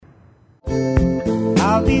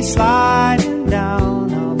I'll be sliding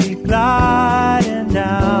down, I'll be gliding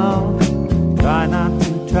down. Try not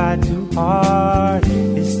to try too hard,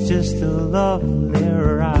 it's just a lovely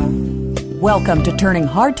ride. Welcome to Turning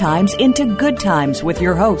Hard Times into Good Times with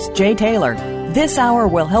your host, Jay Taylor. This hour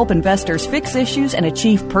will help investors fix issues and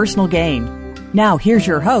achieve personal gain. Now, here's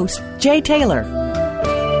your host, Jay Taylor.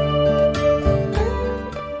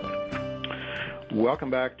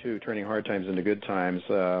 Welcome back to Turning Hard Times into Good Times.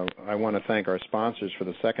 I want to thank our sponsors for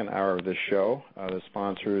the second hour of this show. The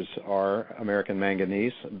sponsors are American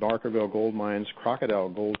Manganese, Barkerville Gold Mines, Crocodile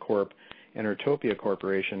Gold Corp, Enertopia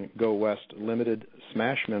Corporation, Go West Limited,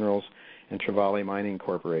 Smash Minerals, and Trevally Mining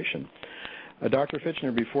Corporation. Dr.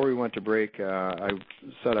 Fitchner, before we went to break, I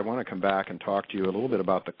said I want to come back and talk to you a little bit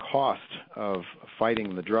about the cost of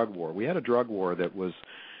fighting the drug war. We had a drug war that was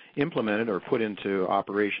implemented or put into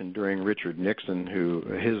operation during Richard Nixon,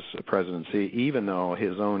 his presidency, even though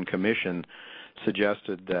his own commission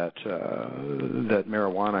suggested that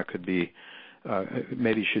marijuana could be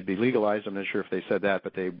maybe should be legalized. I'm not sure if they said that,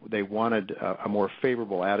 but they wanted a more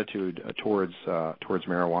favorable attitude towards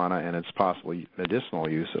marijuana and its possible medicinal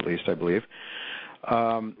use, at least I believe.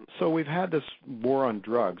 So we've had this war on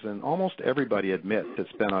drugs, and almost everybody admits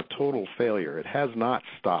it's been a total failure. It has not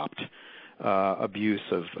stopped abuse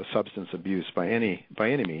of substance abuse by any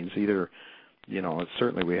means. Either,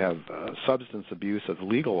 certainly we have substance abuse of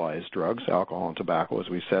legalized drugs, alcohol and tobacco, as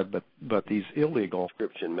we said, but these illegal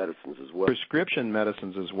prescription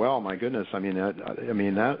medicines as well. My goodness, I mean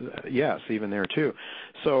that yes, even there too.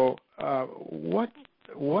 So what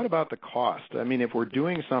about the cost? I mean, if we're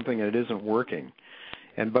doing something and it isn't working,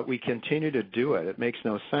 but we continue to do it, it makes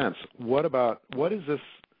no sense. What is this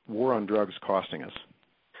war on drugs costing us?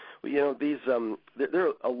 Well, there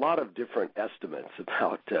are a lot of different estimates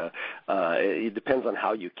about. It depends on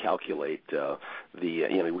how you calculate we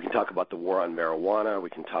can talk about the war on marijuana.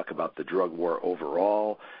 We can talk about the drug war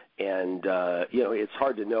overall. And, it's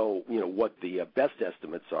hard to know, what the best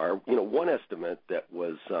estimates are. One estimate that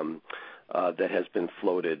was that has been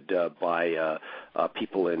floated by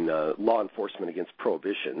people in law enforcement against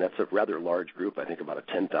prohibition. That's a rather large group, I think about a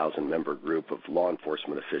 10,000-member group of law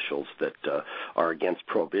enforcement officials that are against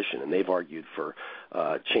prohibition, and they've argued for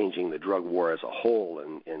changing the drug war as a whole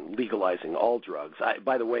and legalizing all drugs.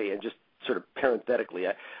 By the way, and just sort of parenthetically,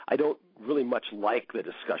 I don't really much like the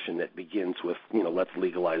discussion that begins with, let's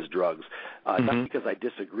legalize drugs, not because I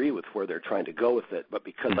disagree with where they're trying to go with it, but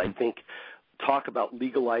because I think talk about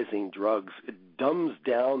legalizing drugs, it dumbs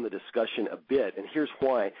down the discussion a bit, and here's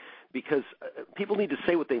why. Because people need to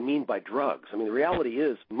say what they mean by drugs. I mean, the reality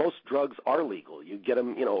is most drugs are legal. You get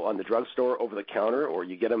them, on the drugstore over the counter, or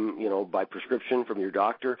you get them, by prescription from your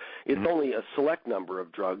doctor. It's only a select number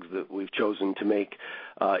of drugs that we've chosen to make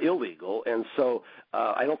illegal, and so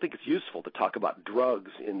I don't think it's useful to talk about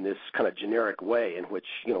drugs in this kind of generic way in which,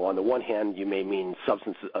 on the one hand you may mean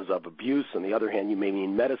substances of abuse, on the other hand you may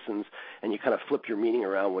mean medicines, and you kind of flip your meaning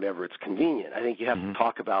around whenever it's convenient. I think you have to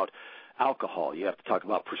talk about alcohol, you have to talk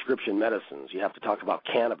about prescription medicines, you have to talk about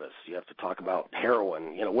cannabis, you have to talk about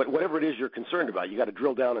heroin, whatever it is you're concerned about, you got to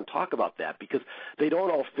drill down and talk about that because they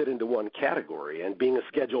don't all fit into one category, and being a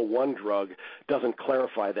Schedule I drug doesn't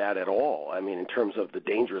clarify that at all. I mean, in terms of the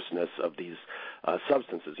dangerousness of these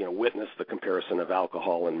substances, witness the comparison of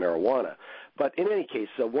alcohol and marijuana. But in any case,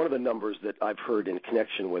 one of the numbers that I've heard in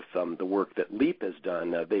connection with the work that LEAP has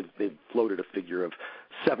done, they've floated a figure of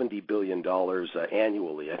 $70 billion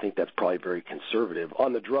annually. I think that's probably very conservative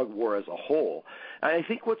on the drug war as a whole. And I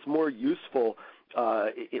think what's more useful,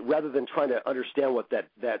 rather than trying to understand what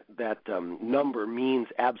that number means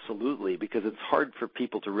absolutely, because it's hard for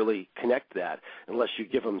people to really connect that unless you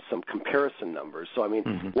give them some comparison numbers. So, I mean,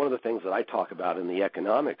 one of the things that I talk about in the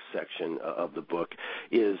economics section of the book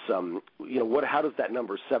is, how does that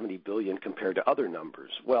number 70 billion compare to other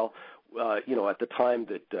numbers? Well, at the time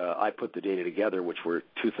that I put the data together, which were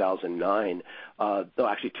 2009,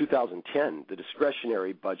 2010, the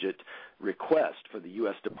discretionary budget request for the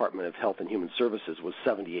U.S. Department of Health and Human Services was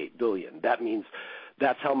 $78 billion. That means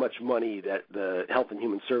that's how much money that the Health and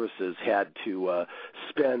Human Services had to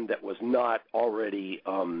spend that was not already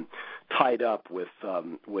tied up with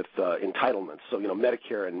entitlements. So,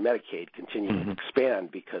 Medicare and Medicaid continue to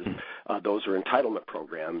expand because those are entitlement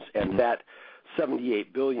programs, and that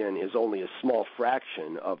 $78 billion is only a small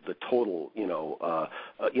fraction of the total,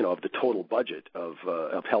 of the total budget of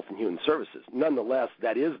Health and Human Services. Nonetheless,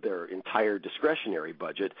 that is their entire discretionary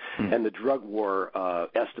budget, and the drug war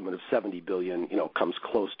estimate of $70 billion, comes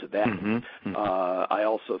close to that. I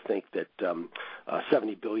also think that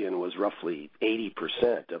 $70 billion was roughly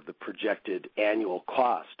 80% of the projected annual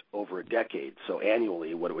cost over a decade. So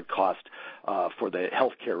annually, what it would cost for the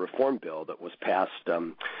health care reform bill that was passed,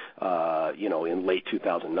 in late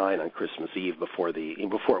 2009 on Christmas Eve before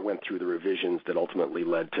it went through the revisions that ultimately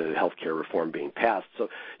led to health care reform being passed. So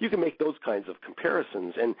you can make those kinds of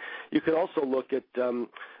comparisons, and you can also look at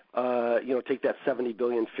take that $70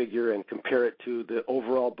 billion figure and compare it to the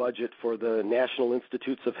overall budget for the National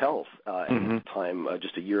Institutes of Health at the time,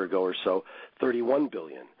 just a year ago or so, $31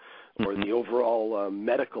 billion. Or the overall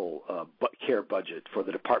medical care budget for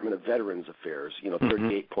the Department of Veterans Affairs,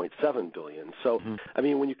 $38.7 billion. So, I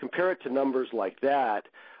mean, when you compare it to numbers like that,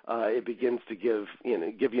 it begins to give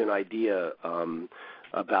you an idea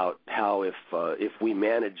about how if we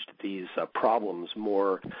managed these problems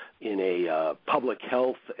more in a public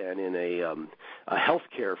health and in a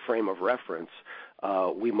healthcare frame of reference,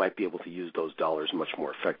 we might be able to use those dollars much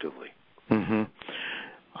more effectively.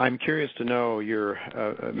 I'm curious to know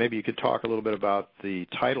maybe you could talk a little bit about the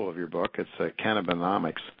title of your book. It's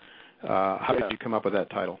Cannabinomics. How did you come up with that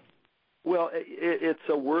title? Well, it's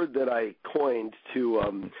a word that I coined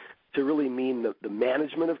to really mean the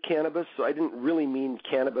management of cannabis. So I didn't really mean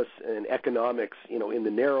cannabis and economics, in the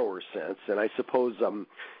narrower sense. And I suppose, I'm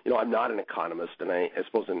not an economist, and I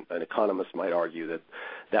suppose an economist might argue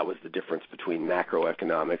that was the difference between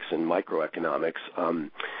macroeconomics and microeconomics.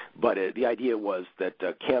 But the idea was that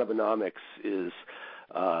cannabinomics is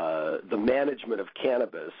the management of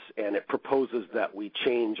cannabis, and it proposes that we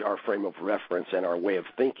change our frame of reference and our way of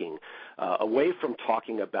thinking away from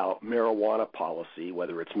talking about marijuana policy,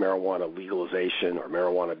 whether it's marijuana legalization or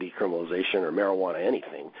marijuana decriminalization or marijuana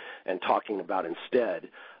anything, and talking about instead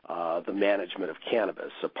the management of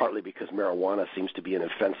cannabis. So partly because marijuana seems to be an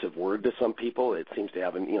offensive word to some people. It seems to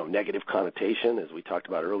have a negative connotation, as we talked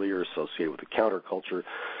about earlier, associated with the counterculture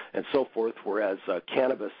and so forth, whereas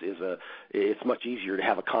cannabis it's much easier to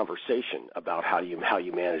have a conversation about how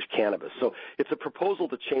you manage cannabis. So it's a proposal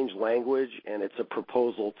to change language, and it's a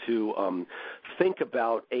proposal to think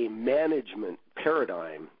about a management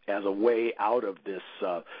paradigm as a way out of this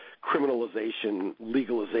criminalization,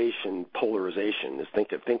 legalization, polarization. Is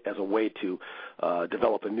think as a way to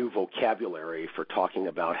develop a new vocabulary for talking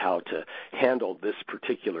about how to handle this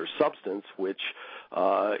particular substance, which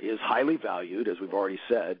is highly valued, as we've already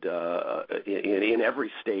said, in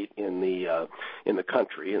every state in the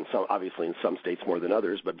country, and obviously in some states more than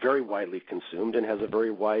others, but very widely consumed and has a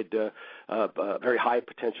very very high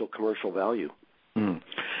potential commercial value.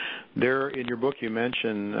 There, in your book, you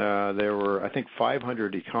mentioned there were, I think,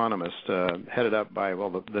 500 economists headed up by,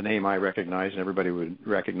 the name I recognize and everybody would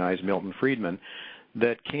recognize, Milton Friedman,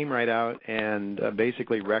 that came right out and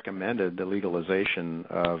basically recommended the legalization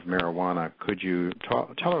of marijuana. Could you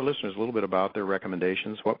tell our listeners a little bit about their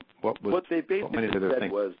recommendations? What they basically said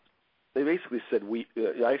was, they basically said,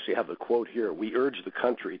 I actually have the quote here, "We urge the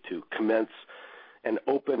country to commence an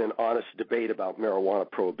open and honest debate about marijuana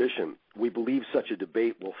prohibition. We believe such a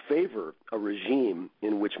debate will favor a regime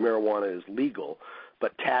in which marijuana is legal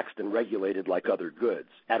but taxed and regulated like other goods.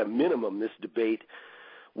 At a minimum, this debate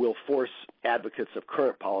will force advocates of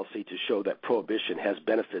current policy to show that prohibition has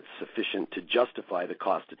benefits sufficient to justify the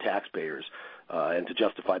cost to taxpayers and to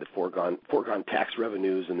justify the foregone tax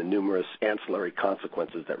revenues and the numerous ancillary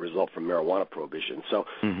consequences that result from marijuana prohibition." So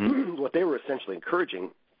what they were essentially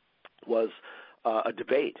encouraging was a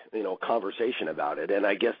debate, a conversation about it. And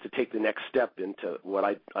I guess to take the next step into what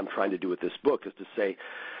I'm trying to do with this book is to say,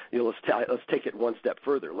 let's take it one step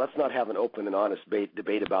further. Let's not have an open and honest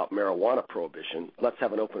debate about marijuana prohibition. Let's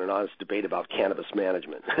have an open and honest debate about cannabis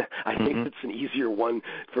management. I think it's an easier one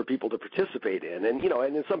for people to participate in. And,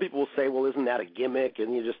 and then some people will say, well, isn't that a gimmick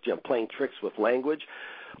and you're just playing tricks with language?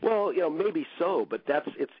 Well, maybe so, but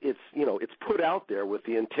it's put out there with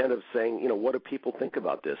the intent of saying, what do people think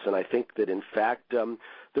about this? And I think that, in fact,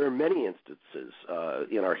 there are many instances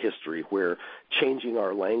in our history where changing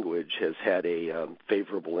our language has had a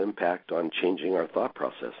favorable impact on changing our thought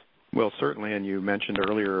process. Well, certainly, and you mentioned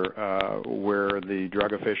earlier where the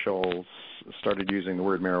drug officials started using the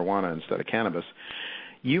word marijuana instead of cannabis.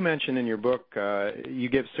 You mentioned in your book, you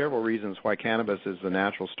give several reasons why cannabis is the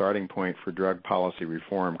natural starting point for drug policy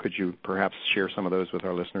reform. Could you perhaps share some of those with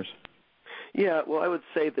our listeners? Yeah, well, I would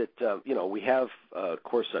say that, we have, of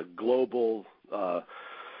course, a global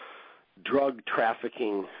drug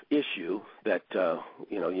trafficking issue that the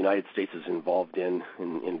United States is involved in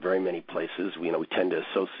very many places. We tend to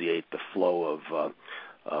associate the flow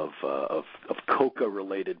of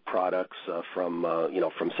coca-related products from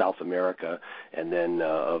South America, and then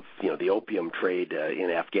of the opium trade in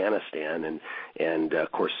Afghanistan, and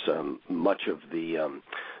of course much of the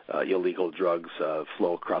illegal drugs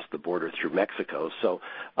flow across the border through Mexico. So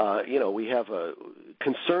we have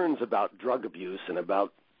concerns about drug abuse and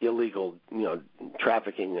about illegal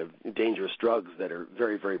trafficking of dangerous drugs that are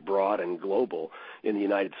very, very broad and global in the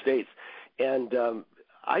United States. And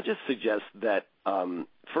I just suggest that,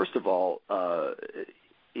 first of all,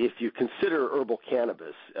 if you consider herbal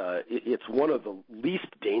cannabis, it's one of the least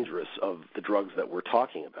dangerous of the drugs that we're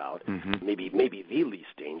talking about, maybe the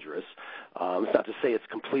least dangerous. It's not to say it's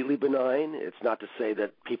completely benign. It's not to say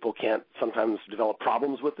that people can't sometimes develop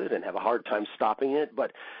problems with it and have a hard time stopping it,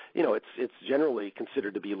 but it's generally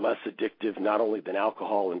considered to be less addictive not only than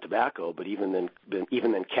alcohol and tobacco, but even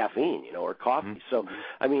than caffeine, or coffee. So,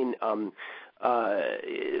 I mean,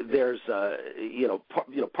 there's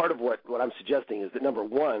part of what I'm suggesting is that, number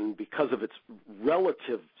one, because of its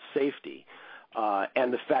relative safety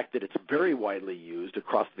and the fact that it's very widely used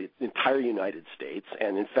across the entire United States,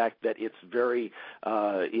 and in fact that it's very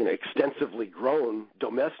extensively grown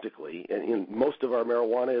domestically, and most of our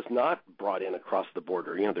marijuana is not brought in across the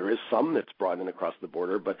border. There is some that's brought in across the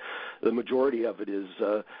border, but the majority of it is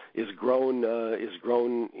grown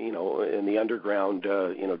in the underground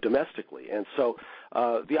domestically. And so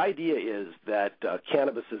the idea is that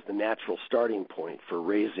cannabis is the natural starting point for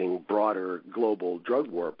raising broader global drug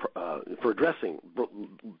war, for addressing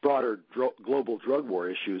broader global drug war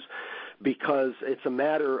issues, because it's a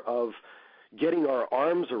matter of getting our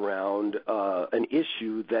arms around an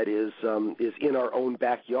issue that is in our own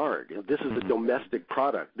backyard. This is a domestic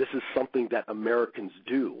product. This is something that Americans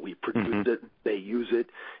do. We produce it. They use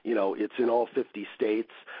it. It's in all 50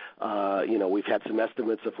 states. We've had some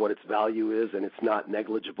estimates of what its value is, and it's not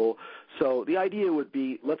negligible. So the idea would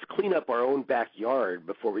be, let's clean up our own backyard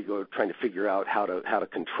before we go trying to figure out how to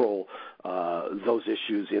control those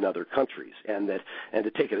issues in other countries. And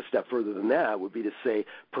to take it a step further than that would be to say,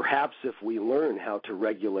 perhaps if we learn how to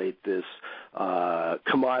regulate this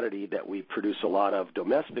commodity that we produce a lot of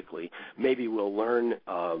domestically, maybe we'll learn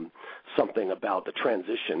something about the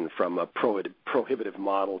transition from a prohibitive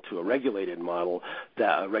model to a regulated model,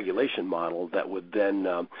 a regulation model that would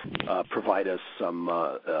then provide us some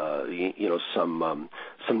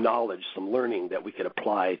knowledge, some learning that we could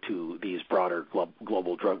apply to these broader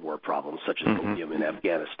global drug war problems, such as opium in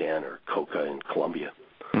Afghanistan or coca in Colombia.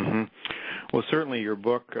 Well, certainly your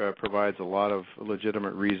book provides a lot of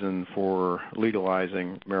legitimate reason for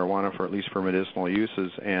legalizing marijuana, at least for medicinal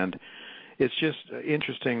uses, and it's just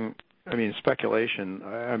interesting. I mean, speculation.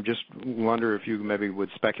 I just wonder if you maybe would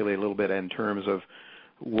speculate a little bit in terms of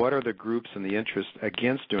what are the groups and the interest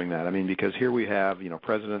against doing that. I mean, because here we have,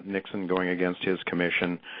 President Nixon going against his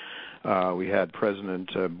commission. We had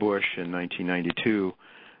President Bush in 1992,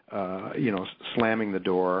 slamming the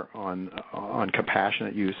door on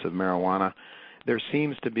compassionate use of marijuana. There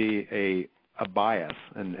seems to be a bias,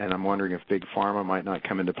 and I'm wondering if Big Pharma might not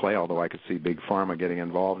come into play, although I could see Big Pharma getting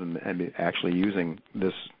involved and actually using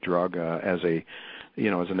this drug as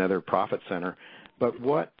another profit center. But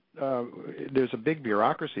there's a big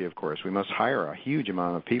bureaucracy, of course. We must hire a huge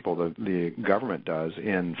amount of people, the government does,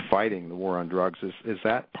 in fighting the war on drugs. Is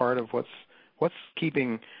that part of what's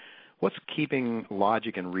keeping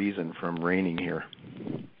logic and reason from reigning here?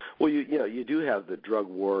 Well, you do have the drug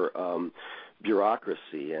war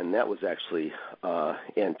bureaucracy, and that was actually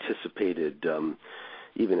anticipated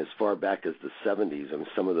even as far back as the 70s. I mean,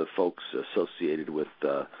 some of the folks associated with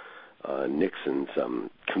Nixon's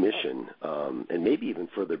commission, and maybe even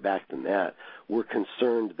further back than that, were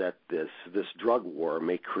concerned that this drug war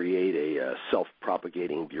may create a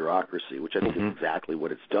self-propagating bureaucracy, which I think is exactly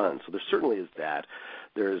what it's done. So there certainly is that.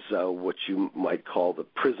 There's what you might call the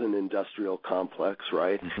prison industrial complex,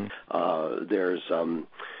 right? There's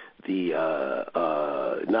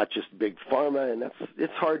not just Big Pharma, and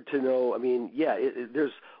it's hard to know. I mean,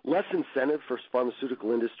 there's less incentive for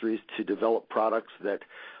pharmaceutical industries to develop products that,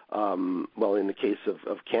 in the case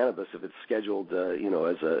of cannabis, if it's scheduled,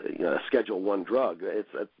 as a Schedule I drug,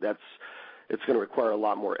 it's going to require a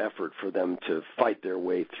lot more effort for them to fight their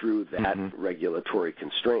way through that regulatory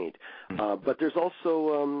constraint. But there's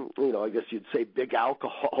also, I guess you'd say big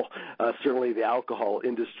alcohol. Certainly the alcohol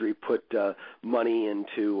industry put money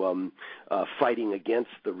into fighting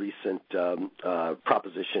against the recent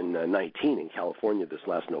Proposition 19 in California this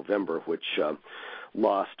last November, which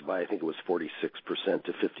lost by, I think it was 46%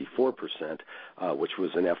 to 54%, which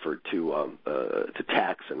was an effort to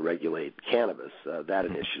tax and regulate cannabis, that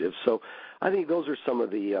initiative. So I think those are some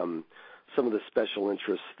of the special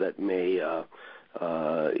interests that may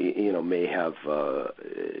may have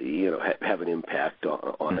have an impact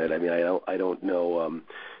on it. I mean, I don't know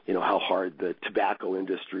how hard the tobacco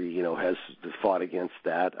industry has fought against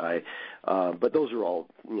that. But those are all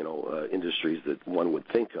industries that one would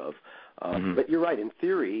think of. But you're right. In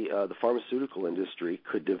theory, the pharmaceutical industry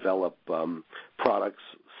could develop products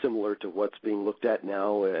similar to what's being looked at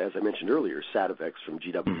now, as I mentioned earlier, Sativex from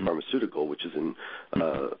GW Pharmaceutical, which is in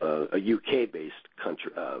a UK-based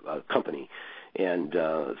company. And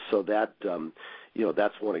so that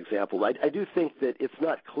that's one example. I do think that it's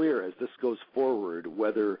not clear as this goes forward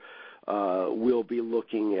whether we'll be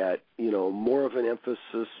looking at more of an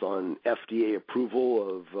emphasis on FDA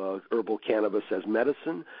approval of herbal cannabis as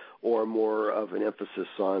medicine, or more of an emphasis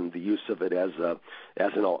on the use of it as a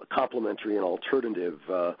complementary and alternative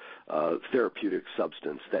therapeutic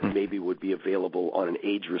substance that maybe would be available on an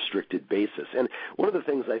age-restricted basis. And one of the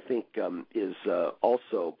things I think is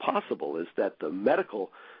also possible is that the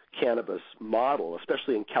medical cannabis model,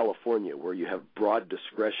 especially in California, where you have broad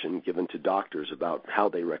discretion given to doctors about how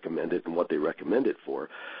they recommend it and what they recommend it for,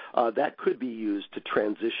 that could be used to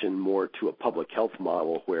transition more to a public health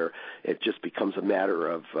model where it just becomes a matter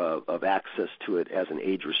of access to it as an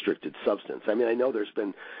age-restricted substance. I mean, I know there's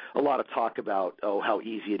been a lot of talk about, how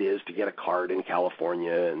easy it is to get a card in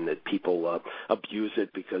California and that people abuse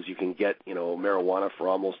it because you can get, marijuana for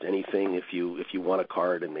almost anything if you want a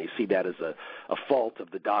card, and they see that as a fault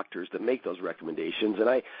of the doctors that make those recommendations. And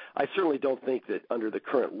I certainly don't think that under the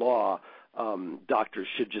current law, doctors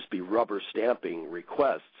should just be rubber stamping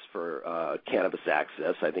requests for cannabis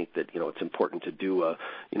access. I think that it's important to do a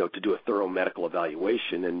thorough medical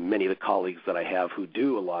evaluation, and many of the colleagues that I have who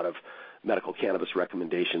do a lot of medical cannabis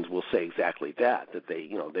recommendations will say exactly that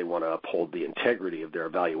they want to uphold the integrity of their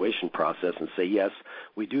evaluation process and say, yes,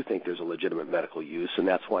 we do think there's a legitimate medical use, and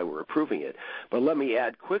that's why we're approving it. But let me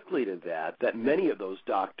add quickly to that many of those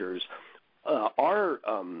doctors are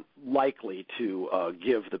likely to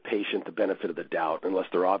give the patient the benefit of the doubt unless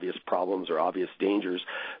there are obvious problems or obvious dangers.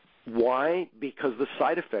 Why? Because the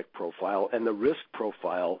side effect profile and the risk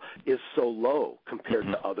profile is so low compared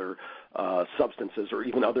to other substances or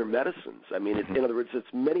even other medicines. I mean, in other words, it's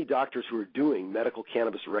many doctors who are doing medical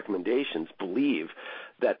cannabis recommendations believe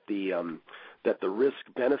that the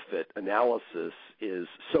risk-benefit analysis is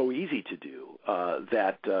so easy to do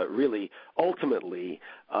that really, ultimately,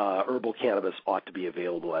 herbal cannabis ought to be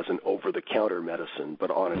available as an over-the-counter medicine,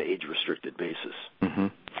 but on an age-restricted basis. Mm-hmm.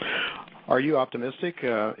 Are you optimistic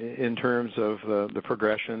in terms of the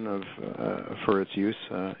progression for its use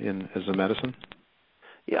as a medicine?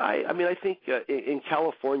 Yeah, I mean, I think in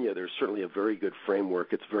California there's certainly a very good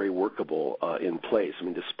framework. It's very workable in place. I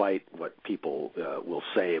mean, despite what people will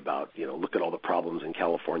say about, look at all the problems in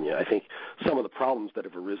California, I think some of the problems that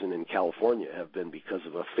have arisen in California have been because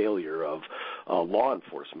of a failure of law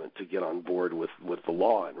enforcement to get on board with the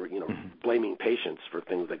law and, blaming patients for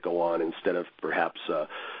things that go on instead of perhaps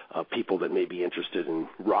people that may be interested in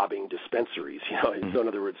robbing dispensaries. So in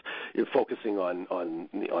other words, focusing on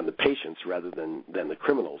the patients rather than the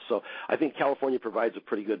criminals. So I think California provides a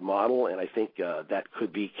pretty good model, and I think that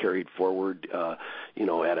could be carried forward, at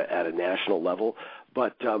a national level.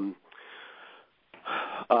 But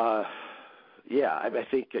I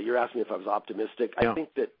think you're asking me if I was optimistic. Yeah. I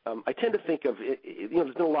think that I tend to think of it,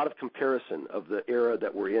 there's been a lot of comparison of the era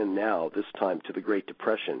that we're in now, this time, to the Great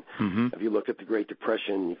Depression. Mm-hmm. If you look at the Great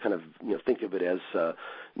Depression, you kind of think of it as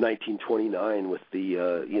 1929 with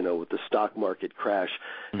the stock market crash,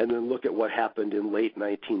 and then look at what happened in late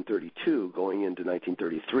 1932 going into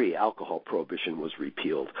 1933. Alcohol prohibition was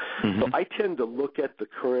repealed. Mm-hmm. So I tend to look at the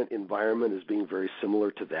current environment as being very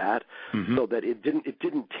similar to that, so that it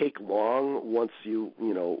didn't take long once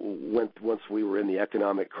we were in the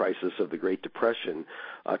economic crisis of the Great Depression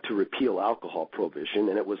to repeal alcohol prohibition,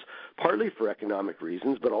 and it was partly for economic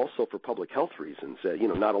reasons, but also for public health reasons.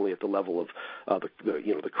 Not only at the level of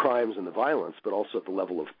the crimes and the violence, but also at the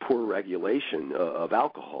level of poor regulation of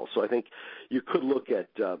alcohol. So I think you could look at.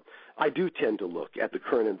 I do tend to look at the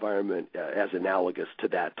current environment as analogous to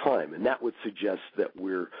that time, and that would suggest that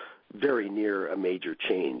we're very near a major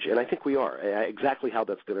change, and I think we are. Exactly how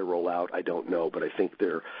that's going to roll out, I don't know, but I think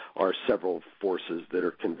there are several forces that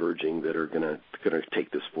are converging that are going to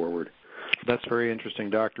take this forward. That's very interesting,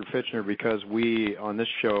 Dr. Fitchner, because we on this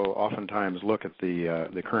show oftentimes look at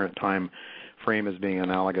the current time frame as being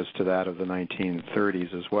analogous to that of the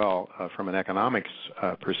 1930s as well, from an economics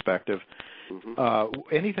perspective.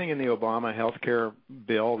 Anything in the Obama health care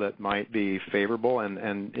bill that might be favorable,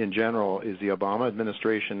 and in general, is the Obama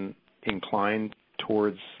administration inclined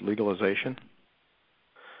towards legalization?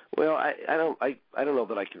 Well, I don't know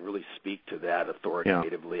that I can really speak to that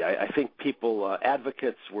authoritatively. Yeah. I think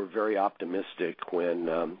advocates were very optimistic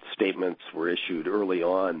when statements were issued early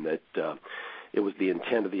on that it was the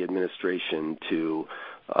intent of the administration to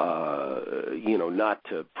not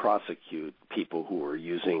to prosecute people who were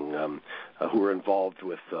using, who were involved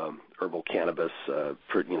with herbal cannabis,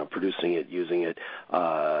 producing it, using it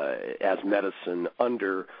as medicine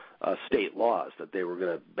under state laws, that they were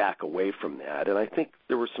going to back away from that. And I think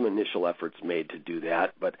there were some initial efforts made to do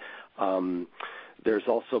that, but there's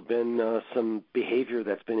also been some behavior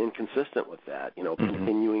that's been inconsistent with that,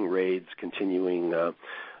 continuing raids, continuing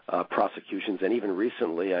prosecutions, and even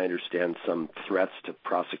recently I understand some threats to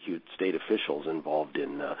prosecute state officials involved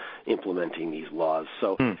in implementing these laws.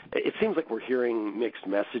 So it seems like we're hearing mixed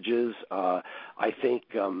messages. I think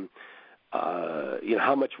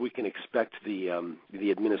how much we can expect the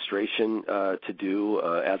administration to do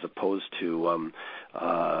as opposed to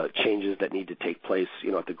changes that need to take place,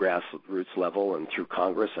 at the grassroots level and through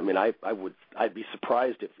Congress. I mean, I'd be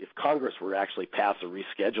surprised if Congress were to actually pass a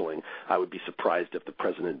rescheduling. I would be surprised if the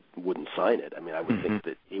president wouldn't sign it. I mean, I would think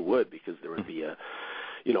that he would, because there would be a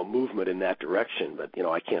movement in that direction, but,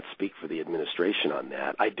 I can't speak for the administration on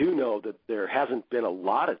that. I do know that there hasn't been a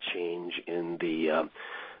lot of change in the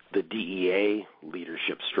DEA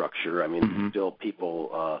leadership structure. I mean, still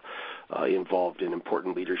people involved in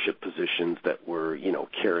important leadership positions that were,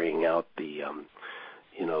 carrying out the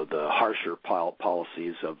harsher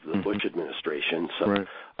policies of the Bush administration. So, right.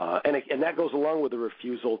 And that goes along with the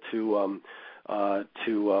refusal to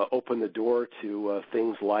open the door to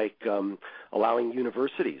things like allowing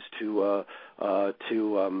universities to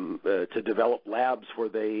develop labs where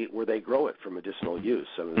they grow it for medicinal use.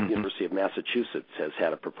 I mean, the University of Massachusetts has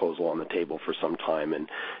had a proposal on the table for some time, and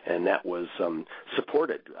that was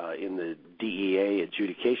supported in the DEA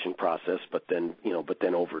adjudication process, but then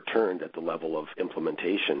overturned at the level of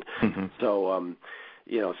implementation. So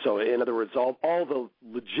so in other words, all the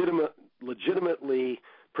legitimately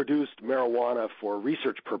produced marijuana for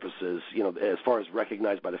research purposes, as far as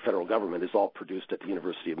recognized by the federal government, is all produced at the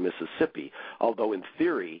University of Mississippi. Although in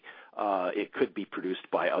theory, it could be produced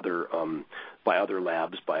by other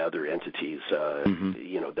labs, by other entities,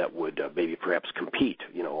 that would maybe perhaps compete,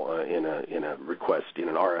 in a request, in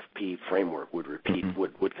an RFP framework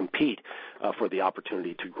would compete for the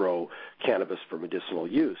opportunity to grow cannabis for medicinal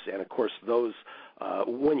use. And of course, those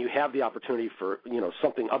when you have the opportunity for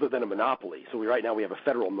something other than a monopoly. So right now we have a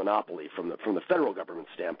federal monopoly from the federal government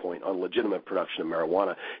standpoint on legitimate production of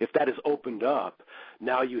marijuana. If that is opened up,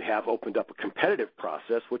 now you have opened up a competitive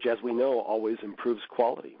process, which, as we know, always improves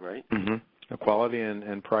quality, right? Quality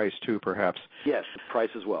and price too, perhaps. Yes,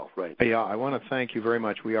 price as well, right. Yeah, I want to thank you very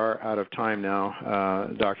much. We are out of time now.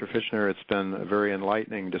 Dr. Fitchner, it's been a very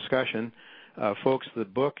enlightening discussion. Folks, the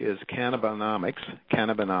book is Cannabinomics,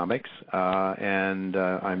 and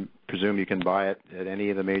I presume you can buy it at any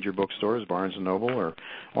of the major bookstores, Barnes & Noble, or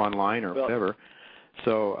online, or whatever.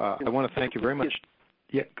 So I want to thank you very much.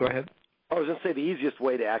 Yeah, go ahead. I was going to say the easiest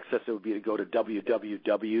way to access it would be to go to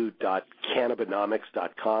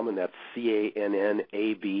www.cannabinomics.com, and that's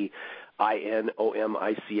CANNABINOMICS,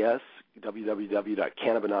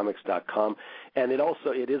 www.cannabinomics.com. And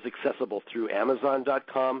it is accessible through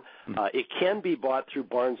Amazon.com. It can be bought through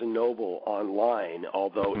Barnes & Noble online,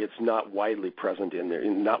 although it's not widely present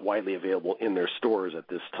not widely available in their stores at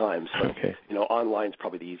this time. So, online is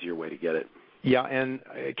probably the easier way to get it. Yeah, and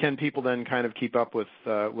can people then kind of keep up with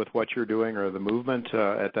what you're doing or the movement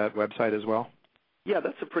at that website as well? Yeah,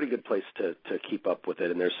 that's a pretty good place to keep up with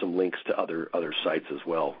it, and there's some links to other sites as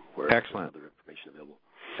well where there's other information available.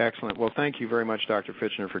 Excellent. Well, thank you very much, Dr.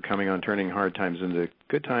 Fitchner, for coming on Turning Hard Times into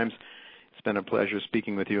Good Times. It's been a pleasure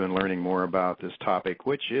speaking with you and learning more about this topic,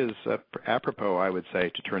 which is apropos, I would say,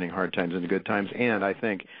 to turning hard times into good times, and I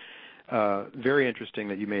think very interesting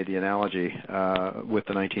that you made the analogy with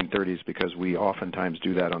the 1930s, because we oftentimes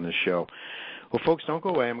do that on this show. Well, folks, don't go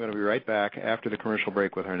away. I'm going to be right back after the commercial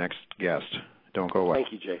break with our next guest. Don't go away.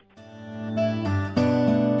 Thank you, Jay.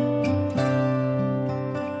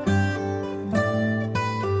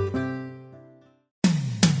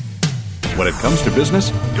 When it comes to business,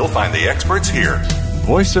 you'll find the experts here.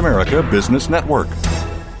 Voice America Business Network.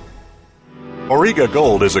 Auriga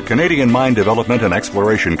Gold is a Canadian mine development and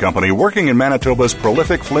exploration company working in Manitoba's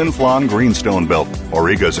prolific Flin Flon Greenstone Belt.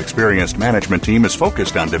 Auriga's experienced management team is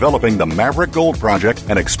focused on developing the Maverick Gold Project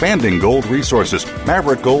and expanding gold resources.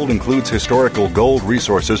 Maverick Gold includes historical gold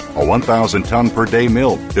resources, a 1,000-ton per day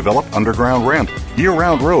mill, developed underground ramp,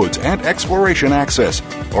 year-round roads, and exploration access.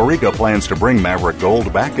 Auriga plans to bring Maverick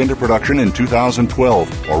Gold back into production in 2012.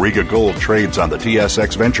 Auriga Gold trades on the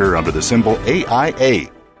TSX Venture under the symbol AIA.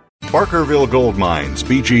 Barkerville Gold Mines,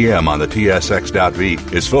 BGM on the TSX.V,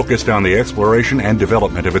 is focused on the exploration and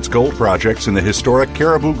development of its gold projects in the historic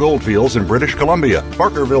Caribou Goldfields in British Columbia.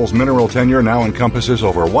 Barkerville's mineral tenure now encompasses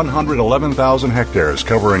over 111,000 hectares,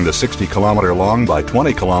 covering the 60-kilometer-long by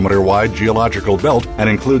 20-kilometer-wide geological belt, and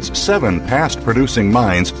includes 7 past producing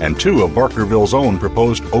mines and 2 of Barkerville's own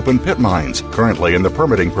proposed open-pit mines, currently in the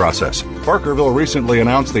permitting process. Barkerville recently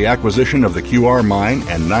announced the acquisition of the QR mine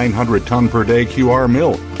and 900-ton-per-day QR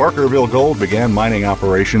mill. Barkerville Gold began mining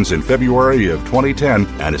operations in February of 2010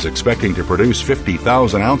 and is expecting to produce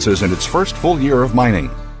 50,000 ounces in its first full year of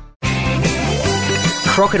mining.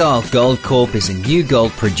 Crocodile Gold Corp is a new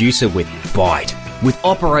gold producer with bite. With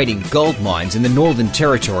operating gold mines in the Northern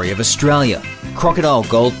Territory of Australia, Crocodile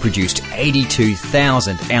Gold produced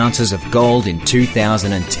 82,000 ounces of gold in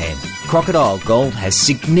 2010. Crocodile Gold has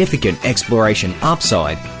significant exploration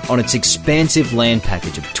upside on its expansive land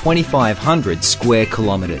package of 2,500 square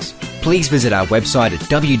kilometres. Please visit our website at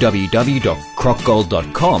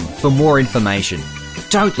www.crocgold.com for more information.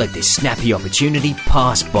 Don't let this snappy opportunity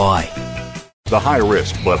pass by. The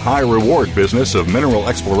high-risk but high-reward business of mineral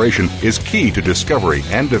exploration is key to discovery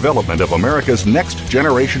and development of America's next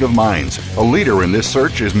generation of mines. A leader in this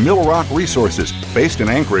search is Millrock Resources. Based in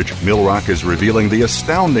Anchorage, Millrock is revealing the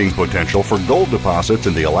astounding potential for gold deposits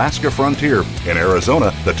in the Alaska frontier. In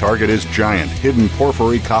Arizona, the target is giant, hidden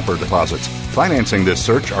porphyry copper deposits. Financing this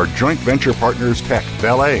search are joint venture partners Teck,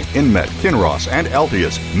 Vale, Inmet, Kinross, and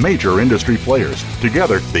Altius, major industry players.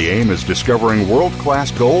 Together, the aim is discovering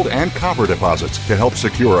world-class gold and copper deposits to help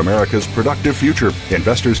secure America's productive future.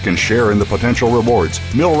 Investors can share in the potential rewards.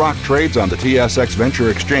 Millrock trades on the TSX Venture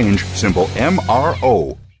Exchange, symbol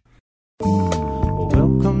MRO.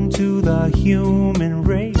 Welcome to the human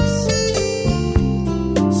race.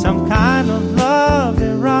 Some kind of love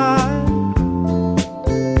and rhyme.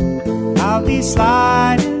 I'll be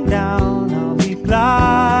sliding down, I'll be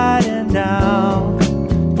gliding down.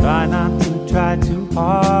 Try not to try too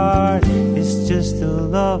hard, it's just a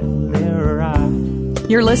lovely ride.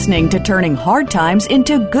 You're listening to Turning Hard Times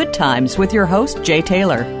into Good Times with your host, Jay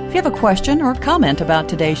Taylor. If you have a question or comment about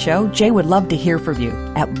today's show, Jay would love to hear from you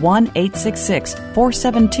at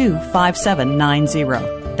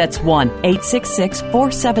 1-866-472-5790. That's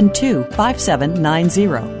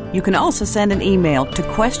 1-866-472-5790. You can also send an email to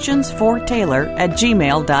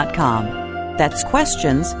questionsfortaylor@gmail.com. That's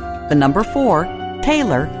questions, the number 4,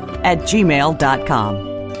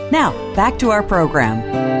 Taylor@gmail.com. Now, back to our program.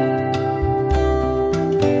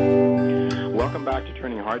 Welcome back to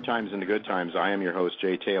Turning Hard Times into Good Times. I am your host,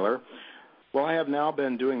 Jay Taylor. Well, I have now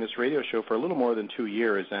been doing this radio show for a little more than 2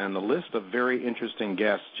 years, and the list of very interesting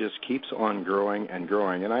guests just keeps on growing and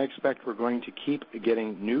growing, and I expect we're going to keep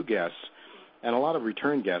getting new guests and a lot of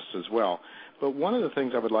return guests as well. But one of the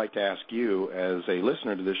things I would like to ask you as a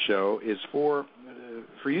listener to this show is for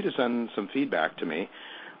you to send some feedback to me.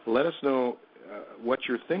 Let us know what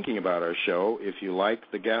you're thinking about our show, if you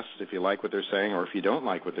like the guests, if you like what they're saying, or if you don't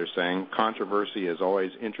like what they're saying. Controversy is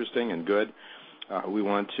always interesting and good. We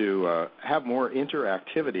want to have more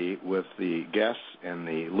interactivity with the guests and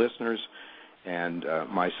the listeners and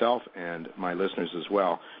myself and my listeners as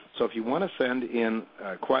well. So if you want to send in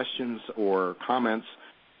questions or comments,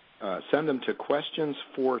 send them to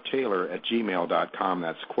questionsfortaylor@gmail.com.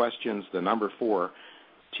 That's questions, the number 4,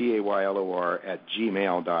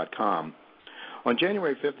 TAYLOR@gmail.com. On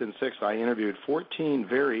January 5th and 6th, I interviewed 14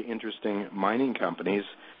 very interesting mining companies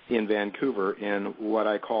in Vancouver in what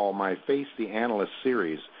I call my Face the Analyst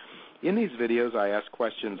series. In these videos, I ask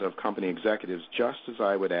questions of company executives just as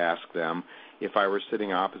I would ask them if I were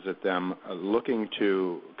sitting opposite them, looking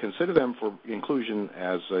to consider them for inclusion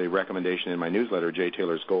as a recommendation in my newsletter, Jay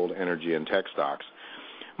Taylor's Gold, Energy, and Tech Stocks.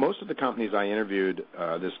 Most of the companies I interviewed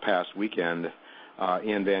this past weekend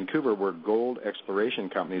in Vancouver were gold exploration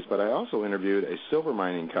companies, but I also interviewed a silver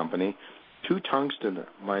mining company, 2 tungsten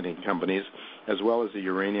mining companies, as well as a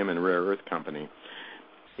uranium and rare earth company.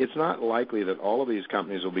 It's not likely that all of these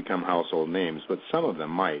companies will become household names, but some of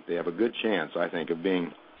them might. They have a good chance, I think, of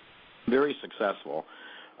being very successful.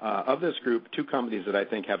 Of this group, 2 companies that I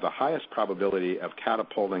think have the highest probability of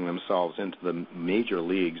catapulting themselves into the major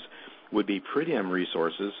leagues would be Pretium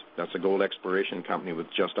Resources. That's a gold exploration company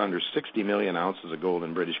with just under 60 million ounces of gold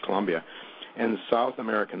in British Columbia, and South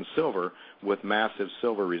American Silver with massive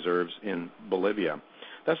silver reserves in Bolivia.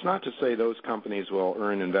 That's not to say those companies will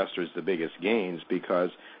earn investors the biggest gains,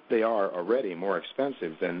 because they are already more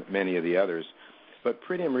expensive than many of the others. But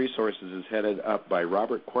Pretium Resources is headed up by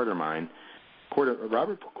Robert Quartermain.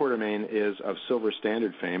 Robert Quartermain is of Silver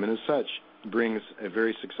Standard fame, and as such brings a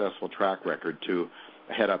very successful track record to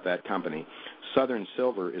head up that company. Southern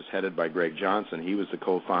Silver is headed by Greg Johnson. He was the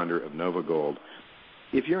co-founder of Nova Gold.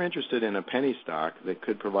 If you're interested in a penny stock that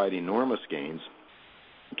could provide enormous gains,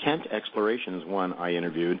 Kent Exploration is one I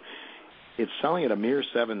interviewed. It's selling at a mere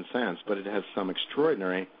 7 cents, but it has some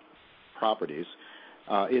extraordinary properties.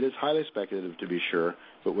 It is highly speculative, to be sure,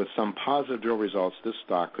 but with some positive drill results, this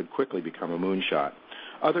stock could quickly become a moonshot.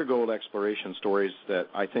 Other gold exploration stories that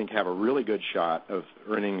I think have a really good shot of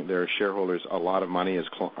earning their shareholders a lot of money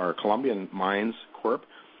are Columbian Mines Corp.,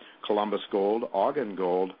 Columbus Gold, Ogden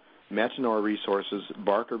Gold, Metanor Resources,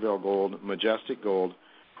 Barkerville Gold, Majestic Gold,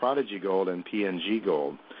 Prodigy Gold, and PNG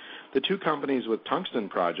Gold. The two companies with tungsten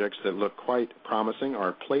projects that look quite promising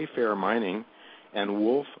are Playfair Mining and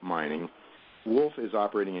Wolf Mining. Wolf is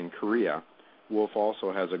operating in Korea. Wolf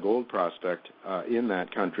also has a gold prospect in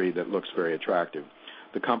that country that looks very attractive.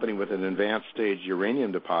 The company with an advanced stage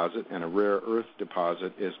uranium deposit and a rare earth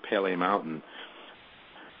deposit is Pele Mountain.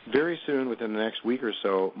 Very soon, within the next week or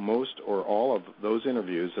so, most or all of those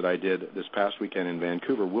interviews that I did this past weekend in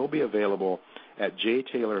Vancouver will be available at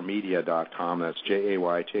jtaylormedia.com. That's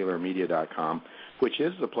J-A-Y, taylormedia.com, which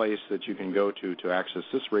is the place that you can go to access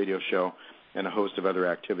this radio show and a host of other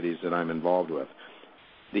activities that I'm involved with.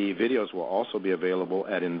 The videos will also be available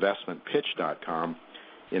at investmentpitch.com,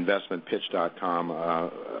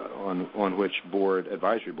 on which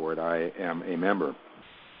advisory board I am a member.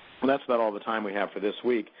 Well, that's about all the time we have for this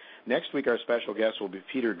week. Next week, our special guest will be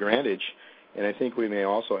Peter Grandage, and I think we may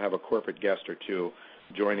also have a corporate guest or two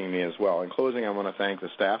joining me as well. In closing, I want to thank the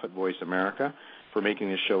staff at Voice America for making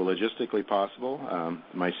this show logistically possible,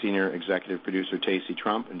 my senior executive producer, Tacey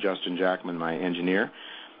Trump, and Justin Jackman, my engineer.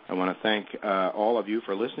 I want to thank all of you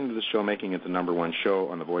for listening to the show, making it the #1 show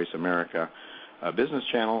on the Voice America business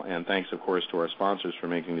channel, and thanks, of course, to our sponsors for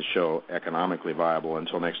making the show economically viable.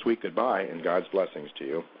 Until next week, goodbye, and God's blessings to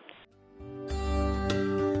you.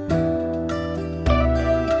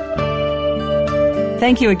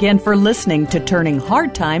 Thank you again for listening to Turning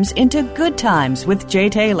Hard Times into Good Times with Jay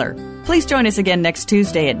Taylor. Please join us again next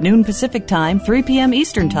Tuesday at noon Pacific Time, 3 p.m.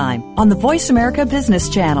 Eastern Time on the Voice America Business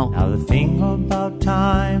Channel. Now the thing about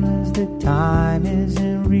time is that time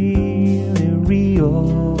isn't really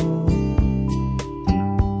real.